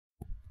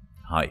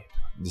Hi,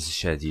 this is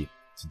Shadi.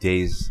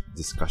 Today's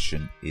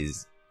discussion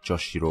is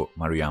Joshiro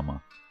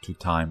Maruyama,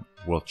 two-time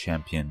world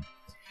champion,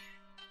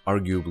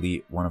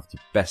 arguably one of the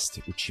best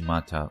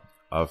Uchimata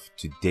of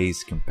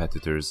today's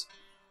competitors,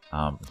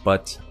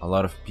 but a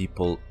lot of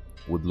people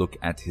would look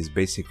at his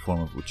basic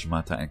form of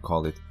Uchimata and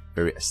call it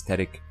very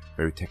aesthetic,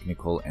 very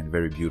technical, and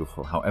very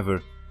beautiful.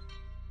 However,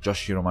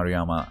 Joshiro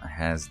Maruyama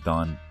has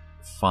done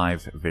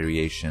 5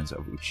 variations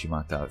of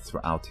Uchimata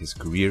throughout his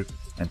career,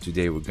 and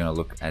today we're going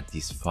to look at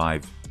these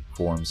 5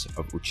 forms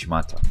of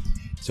Uchimata.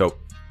 So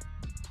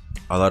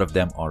a lot of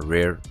them are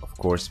rare, of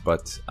course,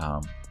 but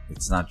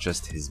it's not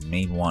just his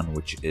main one,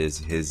 which is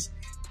his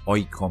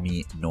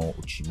Oikomi no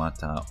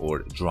Uchimata, or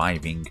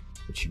driving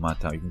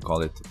Uchimata. You can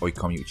call it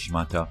Oikomi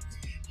Uchimata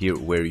here,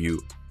 where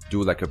you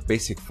do like a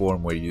basic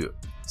form where you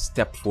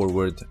step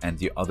forward and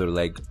the other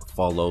leg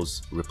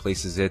follows,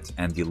 replaces it,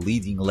 and the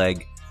leading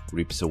leg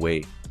reaps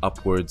away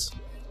upwards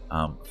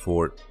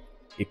for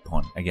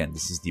Ippon. Again,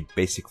 this is the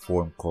basic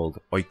form called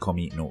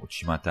Oikomi no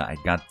Uchimata. I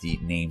got the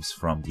names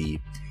from the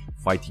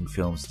Fighting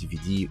Films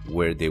DVD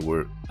where they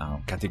were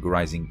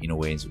categorizing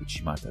Inoue's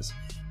Uchimatas.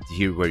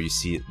 Here where you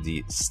see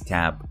the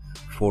stab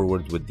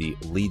forward with the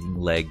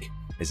leading leg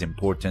is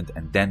important,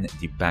 and then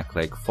the back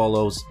leg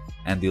follows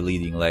and the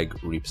leading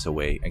leg reaps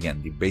away.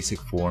 Again, the basic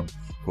form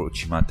for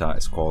Uchimata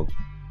is called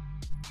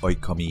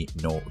Oikomi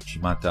no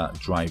Uchimata,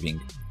 driving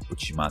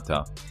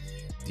Uchimata.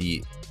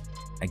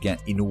 Again,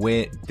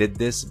 Inoue did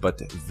this, but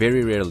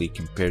very rarely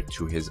compared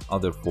to his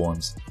other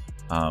forms,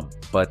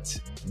 but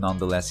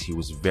nonetheless he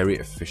was very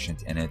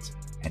efficient in it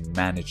and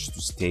managed to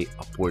stay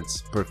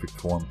upwards. Perfect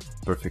form,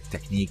 perfect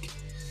technique,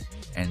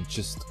 and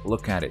just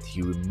look at it,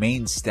 he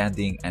remains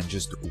standing and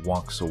just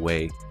walks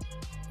away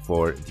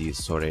for the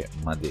Sore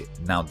Made.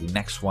 Now the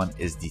next one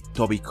is the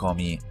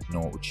Tobikomi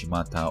no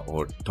Uchimata,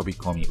 or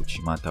Tobikomi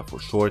Uchimata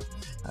for short,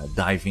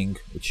 diving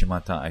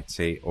Uchimata I'd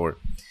say, or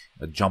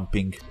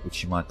jumping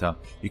Uchimata.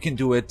 You can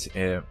do it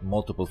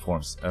multiple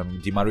forms.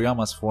 The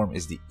Maruyama's form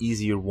is the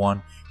easier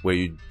one, where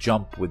you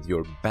jump with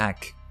your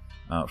back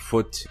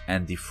foot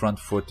and the front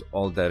foot.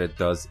 All that it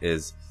does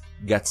is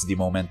gets the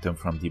momentum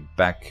from the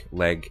back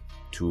leg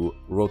to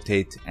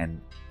rotate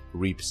and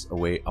reaps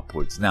away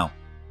upwards. Now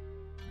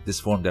this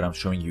form that I'm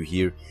showing you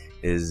here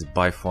is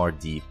by far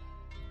the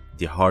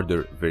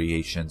harder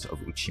variations of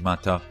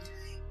Uchimata.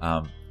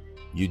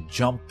 You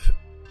jump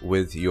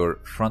with your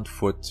front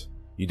foot.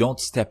 You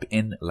don't step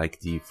in like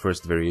the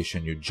first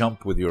variation. You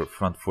jump with your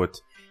front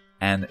foot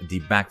and the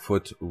back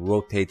foot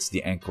rotates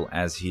the ankle,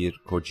 as here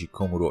Koji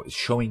Komuro is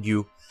showing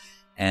you,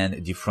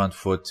 and the front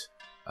foot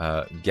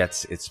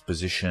gets its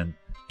position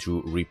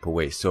to reap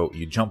away. So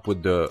you jump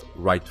with the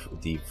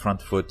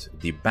front foot,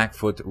 the back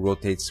foot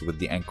rotates with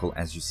the ankle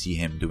as you see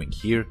him doing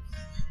here,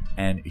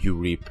 and you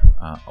reap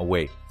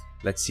away.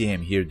 Let's see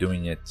him here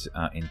doing it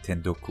in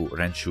Tendoku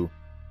Renshu.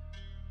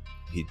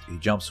 He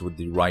jumps with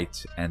the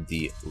right and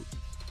the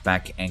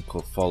back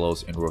ankle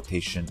follows in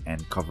rotation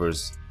and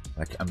covers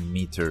like a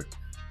meter.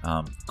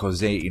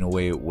 Kosei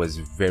Inoue was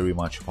very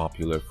much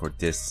popular for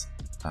this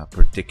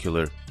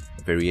particular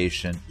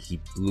variation.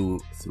 He blew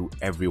through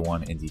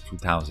everyone in the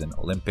 2000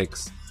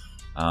 Olympics.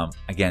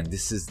 Again,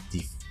 this is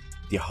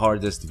the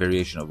hardest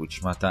variation of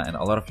Uchimata, and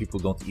a lot of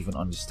people don't even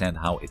understand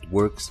how it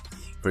works.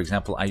 For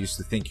example, I used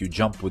to think you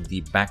jump with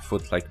the back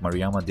foot like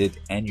Maruyama did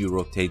and you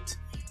rotate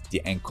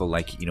the ankle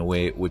like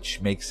Inoue,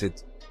 which makes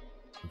it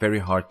very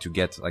hard to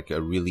get like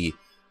a really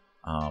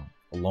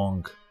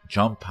long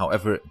jump.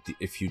 However,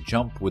 if you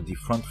jump with the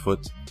front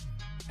foot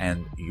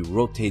and you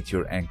rotate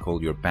your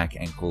ankle, your back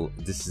ankle,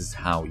 this is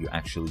how you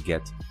actually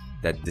get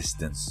that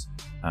distance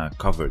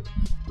covered.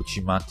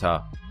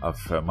 Uchimata of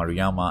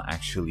Maruyama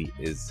actually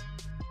is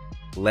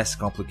less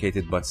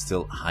complicated but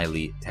still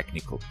highly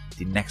technical.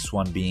 The next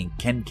one being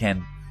Ken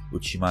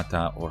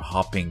Uchimata, or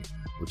hopping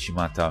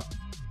Uchimata.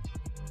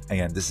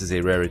 Again, this is a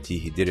rarity.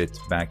 He did it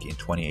back in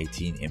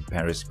 2018 in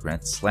Paris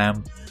Grand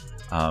Slam.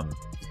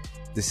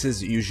 This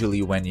is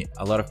usually when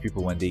a lot of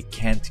people, when they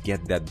can't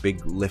get that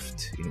big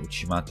lift in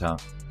Uchimata,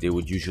 they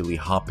would usually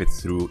hop it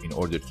through in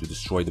order to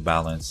destroy the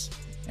balance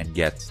and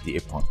get the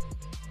Ippon.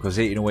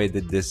 Kosei Inoue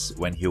did this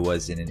when he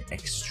was in an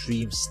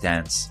extreme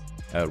stance,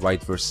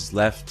 right versus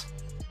left,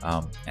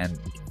 and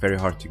very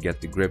hard to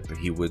get the grip.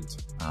 He would,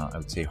 I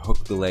would say,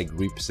 hook the leg,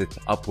 reaps it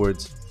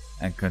upwards,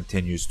 and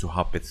continues to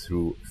hop it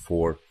through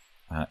for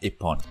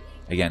Ippon.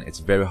 Again, it's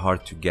very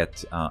hard to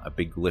get a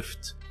big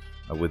lift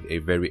with a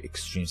very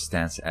extreme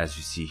stance, as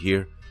you see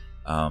here,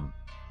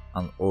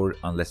 or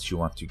unless you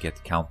want to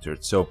get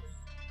countered. So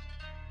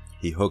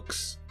he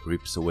hooks,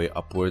 reaps away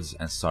upwards,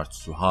 and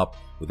starts to hop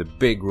with a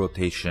big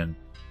rotation,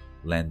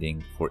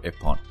 landing for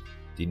Ippon.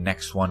 The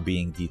next one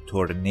being the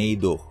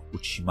Tornado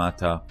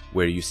Uchimata,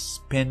 where you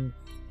spin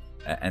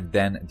and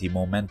then the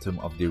momentum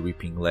of the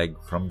reaping leg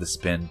from the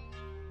spin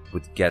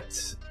would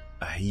get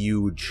a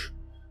huge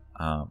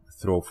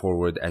throw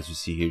forward. As you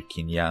see here,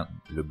 Kinyan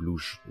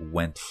Leblouch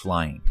went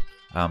flying.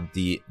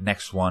 The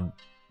next one,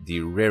 the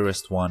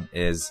rarest one,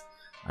 is,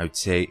 I would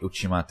say,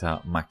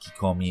 Uchimata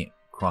Makikomi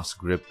cross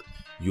grip.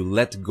 You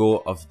let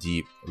go of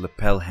the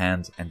lapel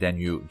hand and then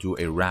you do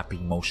a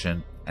wrapping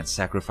motion and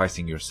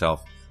sacrificing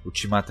yourself.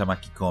 Uchimata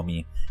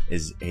Makikomi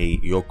is a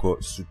Yoko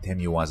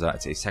Sutemi waza.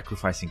 It's a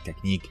sacrificing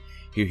technique.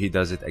 Here he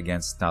does it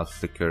against Tal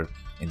Flicker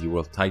in the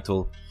world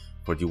title.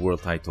 For the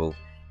world title,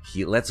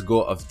 he lets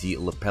go of the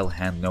lapel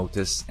hand,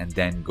 notice, and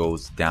then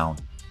goes down.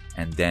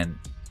 And then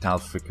Tal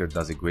Flicker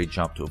does a great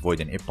job to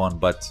avoid an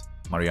ippon, but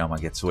Maruyama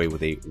gets away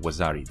with a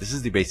wazari. This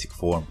is the basic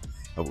form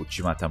of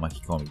Uchimata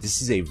Makikomi.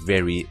 This is a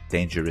very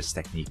dangerous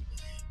technique.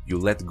 You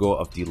let go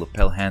of the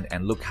lapel hand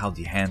and look how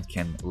the hand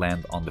can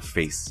land on the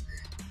face.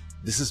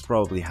 This is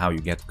probably how you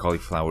get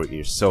cauliflower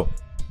ears. So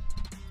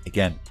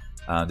again,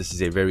 this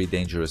is a very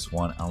dangerous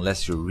one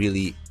unless you're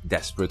really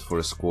desperate for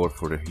a score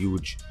for a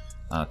huge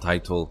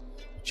title,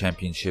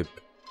 championship,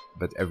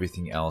 but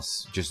everything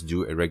else, just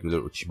do a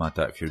regular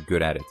Uchimata if you're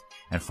good at it.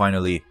 And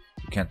finally,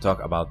 you can't talk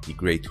about the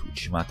great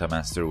Uchimata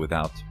master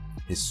without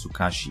his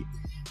Sukashi.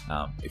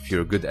 If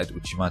you're good at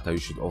Uchimata, you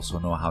should also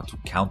know how to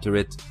counter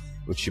it.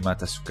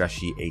 Uchimata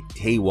Sukashi, a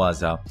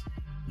teiwaza.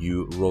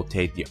 You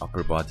rotate the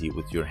upper body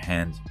with your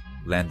hand,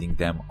 landing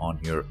them on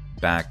your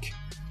back.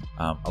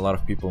 A lot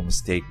of people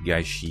mistake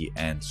Gaishi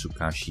and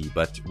Sukashi,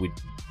 but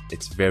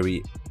it's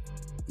very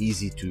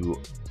easy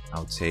to, I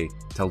would say,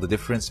 tell the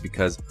difference,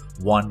 because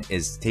one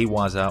is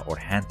teiwaza or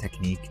hand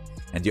technique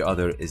and the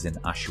other is an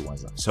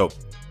ashiwaza. So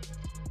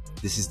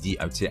this is the,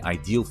 I would say,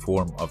 ideal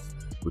form of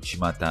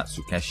Uchimata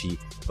Sukashi,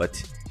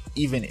 but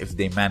even if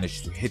they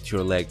manage to hit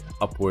your leg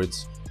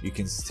upwards, you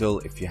can still,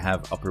 if you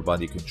have upper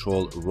body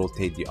control,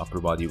 rotate the upper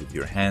body with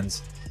your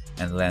hands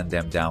and land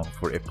them down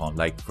for ippon.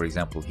 Like for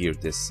example here,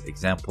 this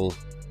example,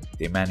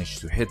 they managed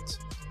to hit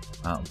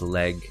the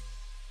leg,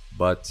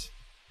 but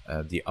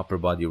the upper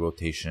body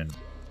rotation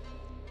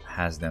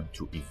has them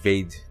to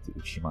evade the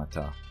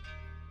Uchimata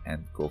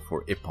and go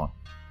for ippon.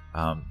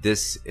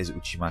 This is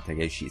Uchimata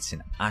Gaishi. It's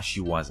an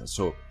ashiwaza.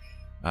 So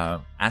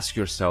ask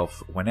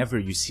yourself, whenever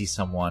you see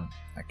someone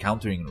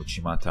countering an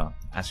Uchimata,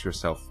 ask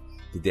yourself,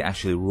 did they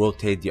actually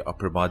rotate the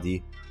upper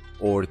body,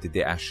 or did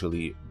they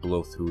actually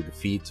blow through the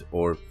feet,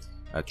 or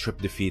trip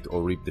the feet,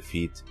 or reap the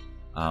feet?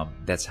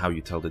 That's how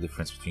you tell the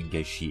difference between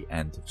Gaishi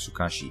and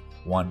Sukashi.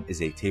 One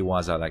is a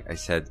teiwaza, like I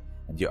said,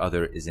 and the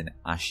other is an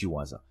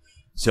ashiwaza.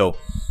 So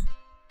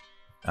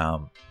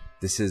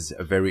this is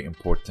very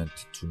important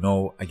to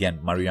know. Again,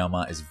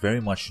 Maruyama is very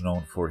much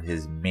known for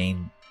his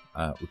main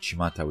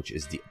Uchimata, which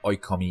is the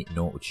Oikomi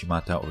no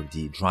Uchimata, or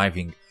the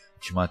driving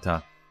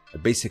Uchimata, a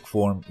basic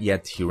form,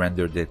 yet he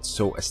rendered it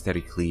so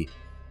aesthetically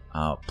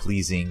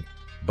pleasing.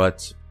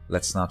 But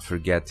let's not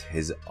forget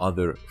his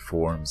other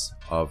forms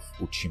of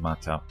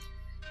Uchimata.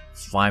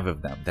 5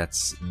 of them.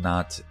 That's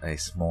not a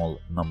small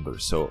number.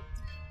 So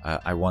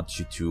I want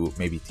you to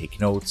maybe take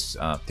notes,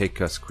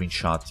 take a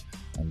screenshot,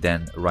 and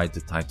then write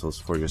the titles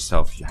for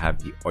yourself. You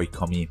have the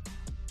Oikomi,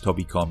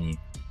 Tobikomi,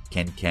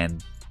 Ken,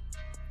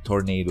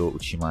 Tornado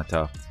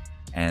Uchimata,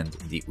 and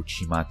the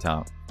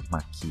Uchimata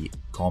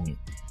Makikomi.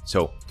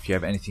 So if you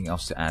have anything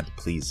else to add,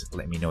 please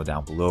let me know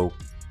down below.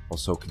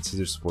 Also,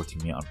 consider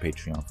supporting me on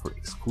Patreon for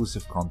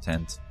exclusive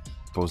content.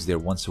 I post there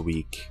once a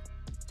week.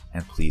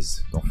 And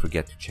please don't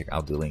forget to check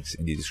out the links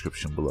in the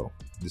description below.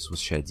 This was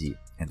Shadi,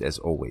 and as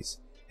always,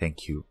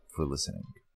 thank you for listening.